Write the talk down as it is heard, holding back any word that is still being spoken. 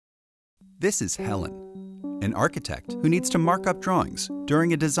This is Helen, an architect who needs to mark up drawings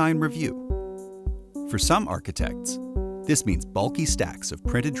during a design review. For some architects, this means bulky stacks of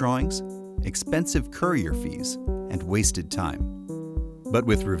printed drawings, expensive courier fees, and wasted time. But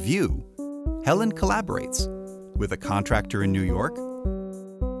with Revu, Helen collaborates with a contractor in New York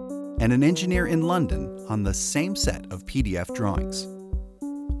and an engineer in London on the same set of PDF drawings.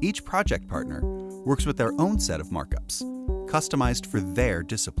 Each project partner works with their own set of markups, customized for their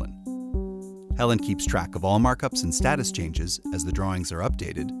discipline. Helen keeps track of all markups and status changes as the drawings are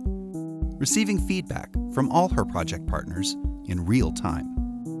updated, receiving feedback from all her project partners in real time.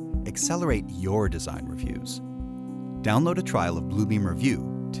 Accelerate your design reviews. Download a trial of Bluebeam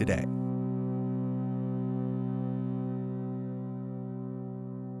Revu today.